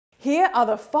Here are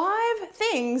the 5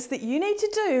 things that you need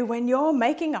to do when you're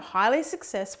making a highly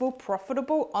successful,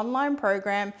 profitable online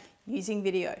program using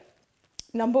video.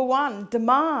 Number 1,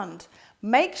 demand.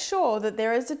 Make sure that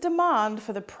there is a demand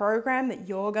for the program that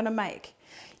you're going to make.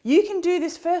 You can do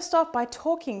this first off by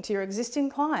talking to your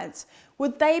existing clients.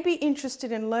 Would they be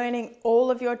interested in learning all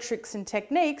of your tricks and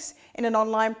techniques in an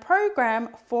online program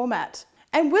format?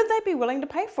 And would they be willing to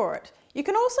pay for it? You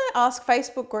can also ask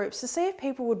Facebook groups to see if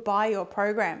people would buy your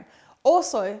program.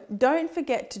 Also, don't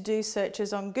forget to do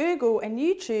searches on Google and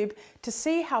YouTube to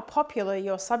see how popular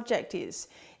your subject is.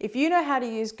 If you know how to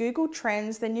use Google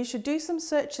Trends, then you should do some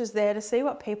searches there to see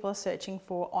what people are searching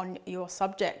for on your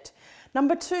subject.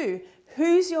 Number 2,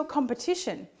 who's your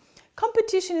competition?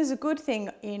 Competition is a good thing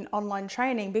in online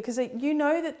training because you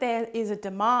know that there is a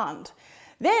demand.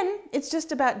 Then it's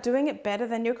just about doing it better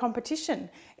than your competition.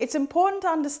 It's important to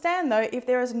understand though, if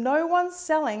there is no one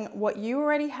selling what you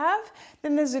already have,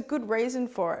 then there's a good reason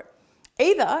for it.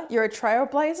 Either you're a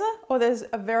trailblazer or there's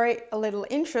a very little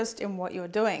interest in what you're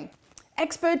doing.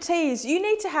 Expertise. You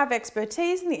need to have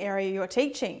expertise in the area you're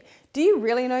teaching. Do you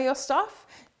really know your stuff?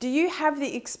 Do you have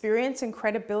the experience and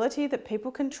credibility that people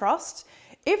can trust?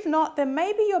 If not, then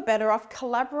maybe you're better off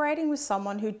collaborating with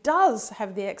someone who does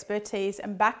have the expertise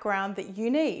and background that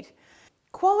you need.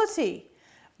 Quality.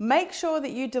 Make sure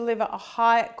that you deliver a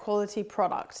high quality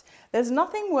product. There's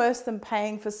nothing worse than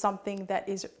paying for something that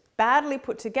is badly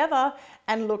put together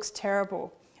and looks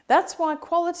terrible. That's why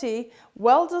quality,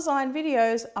 well-designed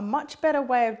videos are a much better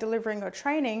way of delivering your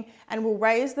training and will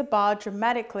raise the bar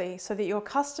dramatically so that your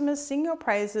customers sing your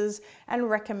praises and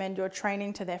recommend your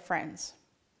training to their friends.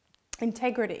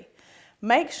 Integrity.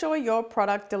 Make sure your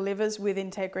product delivers with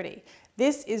integrity.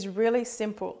 This is really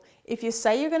simple. If you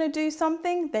say you're going to do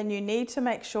something, then you need to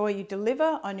make sure you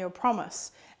deliver on your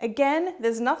promise. Again,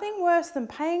 there's nothing worse than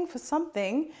paying for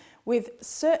something with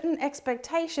certain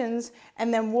expectations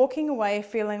and then walking away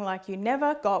feeling like you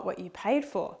never got what you paid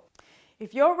for.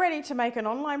 If you're ready to make an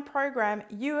online program,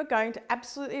 you are going to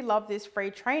absolutely love this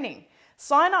free training.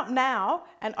 Sign up now,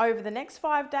 and over the next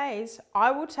 5 days,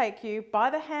 I will take you by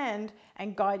the hand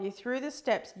and guide you through the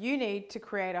steps you need to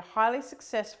create a highly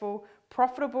successful,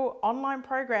 profitable online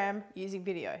program using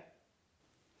video.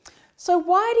 So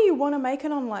why do you want to make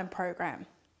an online program?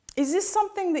 Is this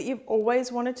something that you've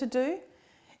always wanted to do?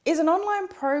 Is an online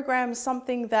program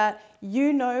something that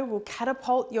you know will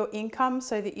catapult your income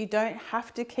so that you don't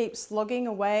have to keep slogging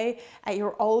away at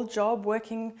your old job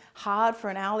working hard for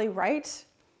an hourly rate?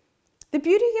 The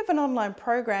beauty of an online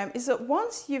program is that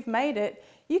once you've made it,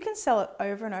 you can sell it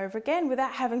over and over again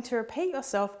without having to repeat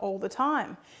yourself all the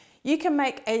time. You can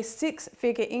make a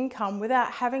 6-figure income without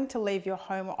having to leave your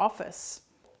home office.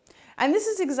 And this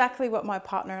is exactly what my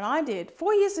partner and I did.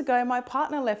 4 years ago, my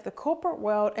partner left the corporate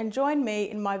world and joined me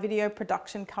in my video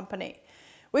production company.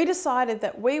 We decided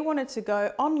that we wanted to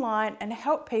go online and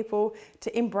help people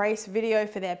to embrace video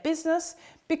for their business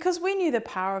because we knew the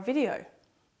power of video.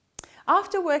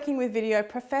 After working with video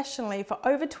professionally for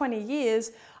over 20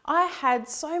 years, I had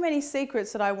so many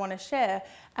secrets that I want to share,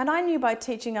 and I knew by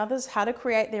teaching others how to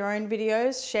create their own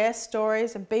videos, share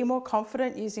stories, and be more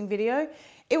confident using video,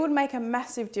 it would make a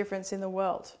massive difference in the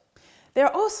world. There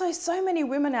are also so many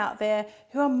women out there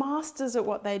who are masters at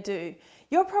what they do.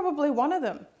 You're probably one of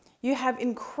them. You have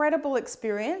incredible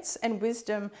experience and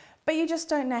wisdom, but you just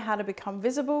don't know how to become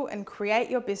visible and create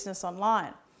your business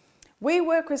online. We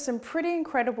work with some pretty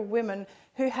incredible women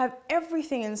who have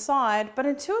everything inside, but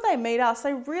until they meet us,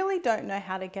 they really don't know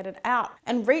how to get it out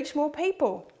and reach more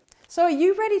people. So are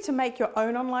you ready to make your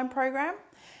own online program?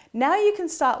 Now you can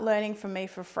start learning from me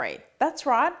for free. That's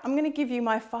right, I'm going to give you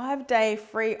my 5-day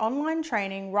free online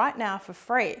training right now for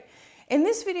free. In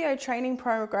this video training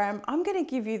program, I'm going to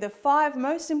give you the 5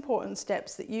 most important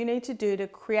steps that you need to do to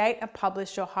create and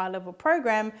publish your high-level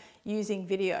program using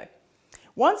video.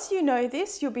 Once you know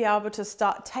this, you'll be able to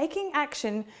start taking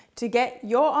action to get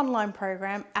your online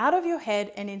program out of your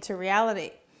head and into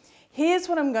reality. Here's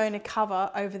what I'm going to cover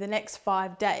over the next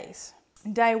 5 days.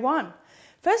 Day 1.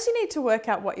 First, you need to work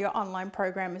out what your online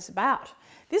program is about.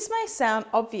 This may sound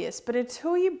obvious, but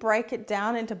until you break it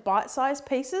down into bite-sized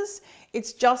pieces,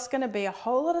 it's just going to be a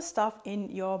whole lot of stuff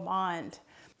in your mind.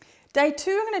 Day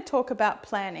 2, I'm going to talk about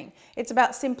planning. It's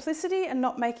about simplicity and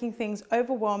not making things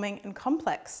overwhelming and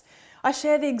complex. I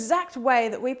share the exact way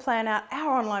that we plan out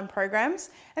our online programs,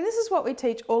 and this is what we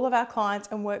teach all of our clients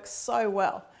and works so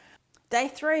well. Day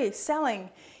 3,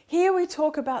 selling. Here we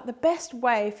talk about the best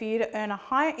way for you to earn a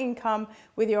higher income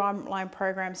with your online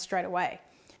program straight away.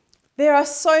 There are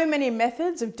so many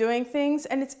methods of doing things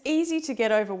and it's easy to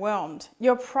get overwhelmed.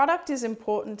 Your product is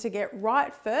important to get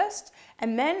right first,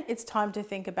 and then it's time to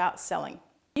think about selling.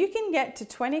 You can get to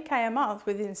 20K a month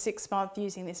within 6 months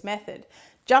using this method,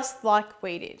 just like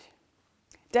we did.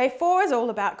 Day 4 is all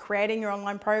about creating your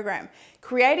online program.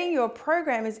 Creating your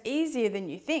program is easier than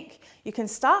you think. You can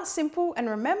start simple, and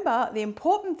remember, the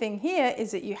important thing here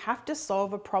is that you have to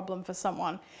solve a problem for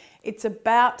someone. It's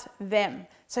about them.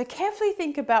 So carefully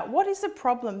think about what is the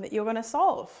problem that you're going to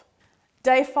solve.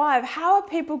 Day 5, how are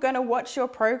people going to watch your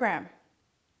program?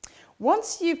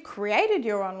 Once you've created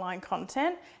your online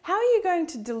content, how are you going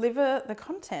to deliver the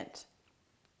content?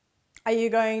 Are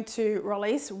you going to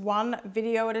release one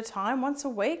video at a time once a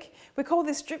week? We call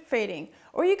this drip feeding.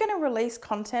 Or are you going to release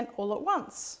content all at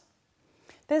once?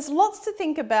 There's lots to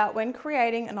think about when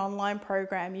creating an online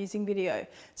program using video.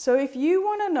 So if you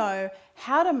want to know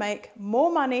how to make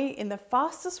more money in the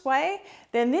fastest way,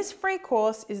 then this free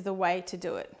course is the way to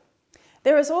do it.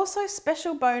 There is also a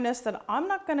special bonus that I'm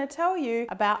not going to tell you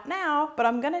about now, but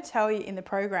I'm going to tell you in the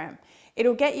program.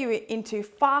 It'll get you into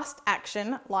fast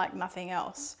action like nothing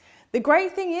else. The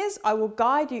great thing is I will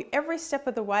guide you every step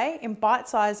of the way in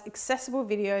bite-sized accessible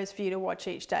videos for you to watch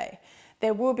each day.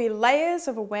 There will be layers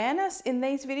of awareness in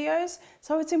these videos,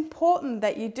 so it's important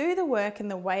that you do the work in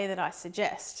the way that I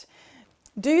suggest.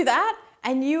 Do that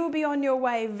and you will be on your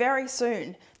way very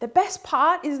soon. The best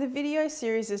part is the video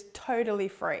series is totally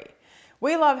free.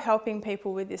 We love helping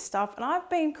people with this stuff, and I've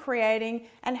been creating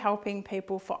and helping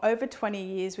people for over 20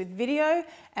 years with video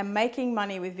and making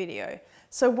money with video.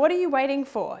 So what are you waiting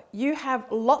for? You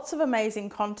have lots of amazing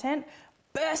content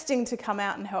bursting to come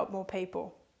out and help more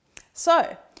people.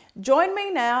 So join me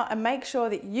now and make sure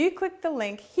that you click the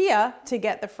link here to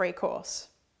get the free course.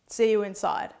 See you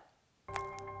inside.